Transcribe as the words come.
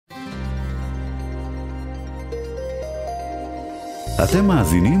אתם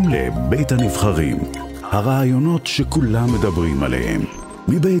מאזינים לבית הנבחרים, הרעיונות שכולם מדברים עליהם,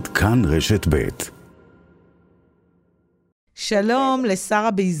 מבית כאן רשת בית. שלום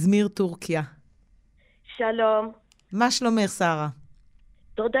לשרה באיזמיר, טורקיה. שלום. מה שלומך, שרה?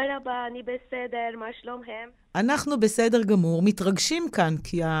 תודה רבה, אני בסדר, מה שלומכם? אנחנו בסדר גמור, מתרגשים כאן,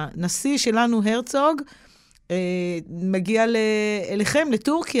 כי הנשיא שלנו הרצוג מגיע אליכם,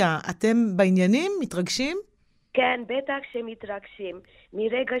 לטורקיה. אתם בעניינים? מתרגשים? כן, בטח שמתרגשים.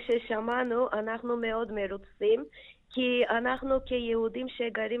 מרגע ששמענו, אנחנו מאוד מרוצים, כי אנחנו כיהודים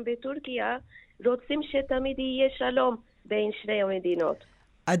שגרים בטורקיה, רוצים שתמיד יהיה שלום בין שני המדינות.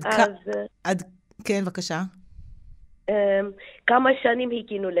 כן, בבקשה. כמה שנים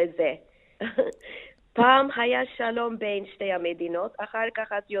חיכינו לזה. פעם היה שלום בין שתי המדינות, אחר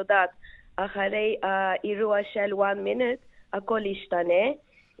כך את יודעת, אחרי האירוע של 1 minute, הכל השתנה,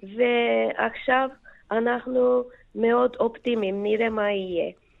 ועכשיו אנחנו מאוד אופטימיים, נראה מה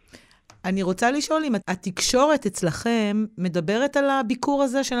יהיה. אני רוצה לשאול אם התקשורת אצלכם מדברת על הביקור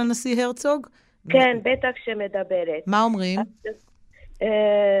הזה של הנשיא הרצוג? כן, בטח שמדברת. מה אומרים?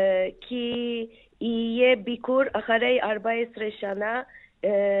 כי יהיה ביקור אחרי 14 שנה,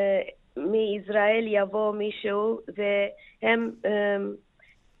 מישראל יבוא מישהו, והם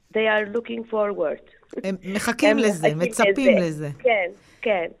they are looking forward. הם מחכים לזה, מצפים לזה. כן,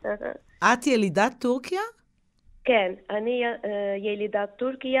 כן. את ילידת טורקיה? כן, אני ילידת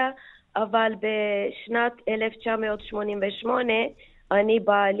טורקיה, אבל בשנת 1988, אני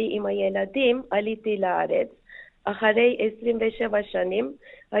בעלי עם הילדים, עליתי לארץ. אחרי 27 שנים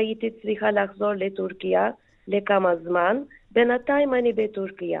הייתי צריכה לחזור לטורקיה לכמה זמן. בינתיים אני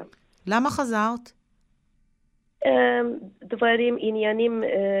בטורקיה. למה חזרת? דברים, עניינים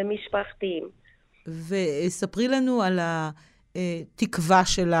משפחתיים. וספרי לנו על התקווה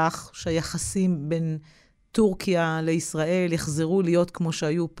שלך שהיחסים בין טורקיה לישראל יחזרו להיות כמו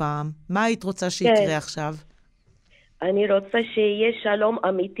שהיו פעם. מה היית רוצה שיקרה עכשיו? אני רוצה שיהיה שלום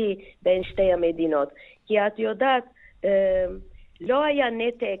אמיתי בין שתי המדינות. כי את יודעת, לא היה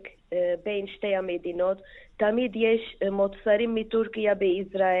נתק בין שתי המדינות. תמיד יש מוצרים מטורקיה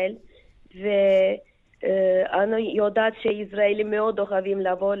בישראל, ואני יודעת שישראלים מאוד אוהבים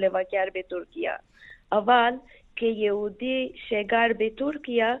לבוא לבקר בטורקיה. אבל כיהודי שגר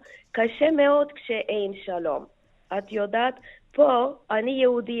בטורקיה, קשה מאוד כשאין שלום. את יודעת, פה אני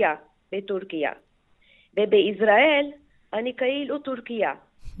יהודייה בטורקיה, ובישראל אני כאילו טורקיה.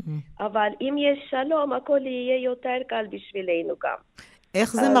 אבל אם יש שלום, הכל יהיה יותר קל בשבילנו גם.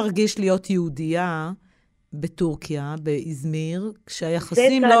 איך זה מרגיש להיות יהודייה בטורקיה, באיזמיר,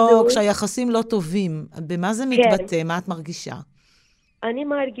 כשהיחסים לא טובים? במה זה מתבטא? מה את מרגישה? אני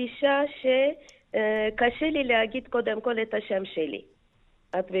מרגישה שקשה לי להגיד קודם כל את השם שלי.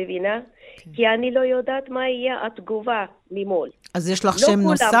 את מבינה? כי אני לא יודעת מה יהיה התגובה ממול. אז יש לך שם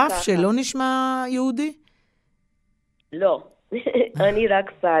נוסף שלא נשמע יהודי? לא. אני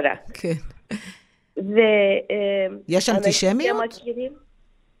רק שרה. כן. יש אנטישמיות?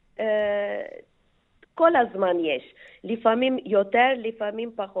 כל הזמן יש. לפעמים יותר,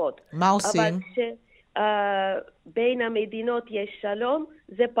 לפעמים פחות. מה עושים? אבל כשבין המדינות יש שלום,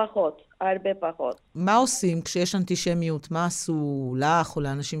 זה פחות, הרבה פחות. מה עושים כשיש אנטישמיות? מה עשו לך או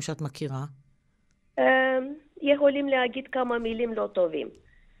לאנשים שאת מכירה? יכולים להגיד כמה מילים לא טובים.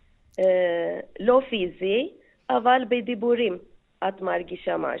 לא פיזי, אבל בדיבורים את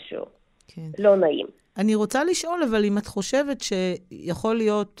מרגישה משהו. כן. לא נעים. אני רוצה לשאול, אבל אם את חושבת שיכול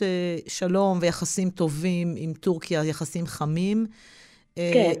להיות שלום ויחסים טובים עם טורקיה, יחסים חמים,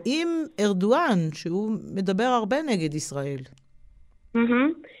 כן. עם ארדואן, שהוא מדבר הרבה נגד ישראל.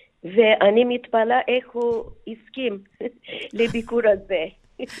 ואני מתפלאה איך הוא הסכים לביקור הזה.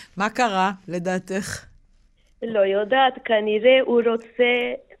 מה קרה, לדעתך? לא יודעת, כנראה הוא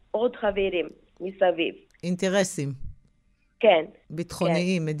רוצה עוד חברים מסביב. אינטרסים. כן.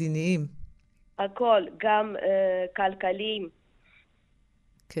 ביטחוניים, כן. מדיניים. הכל, גם כלכליים.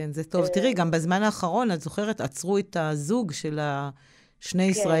 כן, זה טוב. תראי, גם בזמן האחרון, את זוכרת, עצרו את הזוג של שני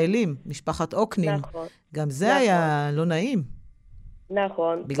ישראלים, משפחת אוקנים. נכון. גם זה היה לא נעים.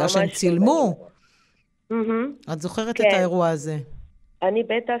 נכון. בגלל שהם צילמו. את זוכרת את האירוע הזה? אני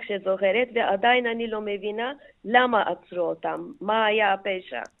בטח שזוכרת, ועדיין אני לא מבינה למה עצרו אותם, מה היה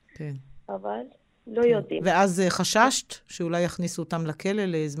הפשע. כן. אבל לא יודעים. ואז חששת שאולי יכניסו אותם לכלא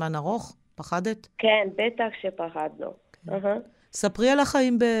לזמן ארוך? פחדת? כן, בטח שפחדנו. ספרי על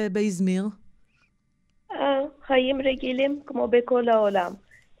החיים באיזמיר. חיים רגילים כמו בכל העולם.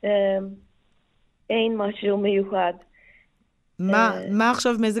 אין משהו מיוחד. מה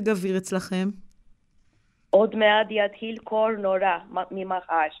עכשיו מזג אוויר אצלכם? עוד מעט יתחיל קור נורא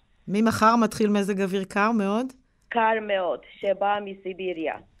ממחר. ממחר מתחיל מזג אוויר קר מאוד? קר מאוד, שבא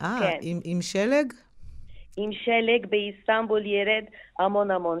מסיביריה. כן. עם שלג? עם שלג, באיסטנבול ירד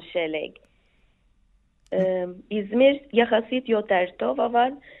המון שלג. איזמיר יחסית יותר טוב, אבל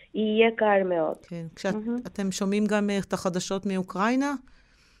יהיה קר מאוד. כן. כשאתם שומעים גם את החדשות מאוקראינה?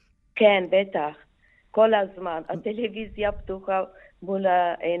 כן, בטח. כל הזמן. הטלוויזיה פתוחה מול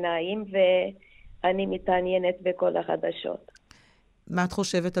העיניים, ואני מתעניינת בכל החדשות. מה את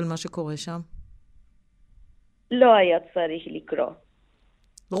חושבת על מה שקורה שם? לא היה צריך לקרוא.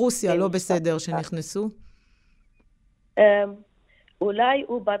 רוסיה לא בסדר שנכנסו? אולי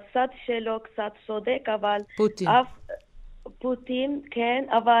הוא בצד שלו קצת צודק, אבל... פוטין. פוטין, כן,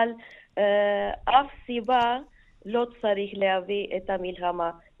 אבל אף סיבה לא צריך להביא את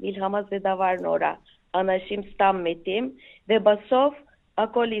המלחמה. מלחמה זה דבר נורא. אנשים סתם מתים, ובסוף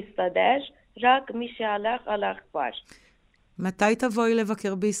הכל יסתדר, רק מי שהלך, הלך כבר. מתי תבואי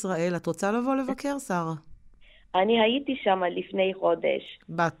לבקר בישראל? את רוצה לבוא לבקר, שרה? אני הייתי שם לפני חודש.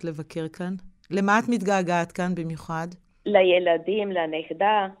 באת לבקר כאן? למה את מתגעגעת כאן במיוחד? לילדים,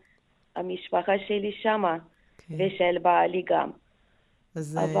 לנכדה, המשפחה שלי שמה, ושל בעלי גם.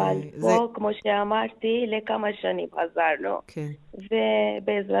 אבל פה, כמו שאמרתי, לכמה שנים חזרנו,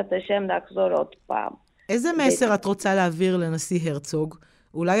 ובעזרת השם נחזור עוד פעם. איזה מסר את רוצה להעביר לנשיא הרצוג?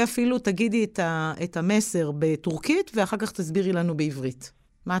 אולי אפילו תגידי את המסר בטורקית, ואחר כך תסבירי לנו בעברית.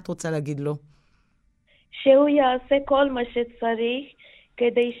 מה את רוצה להגיד לו? שהוא יעשה כל מה שצריך,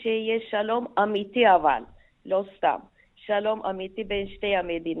 כדי שיהיה שלום אמיתי, אבל לא סתם. שלום aמיtti בין שתי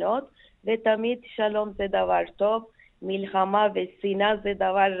המדינות, ותמיד שלom זה דבר טוב, milhama ve sina זה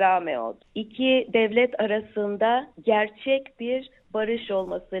דבר רע מאוד. İki devlet arasında gerçek bir barış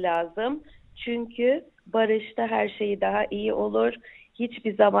olması lazım. Çünkü barışta her şey daha iyi olur.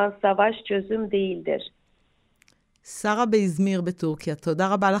 Hiçbir zaman savaş çözüm değildir. שרה באיזמיר בטורקיה,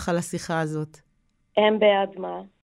 תודה רבה לך על השיחה הזאת. אין בעד מה.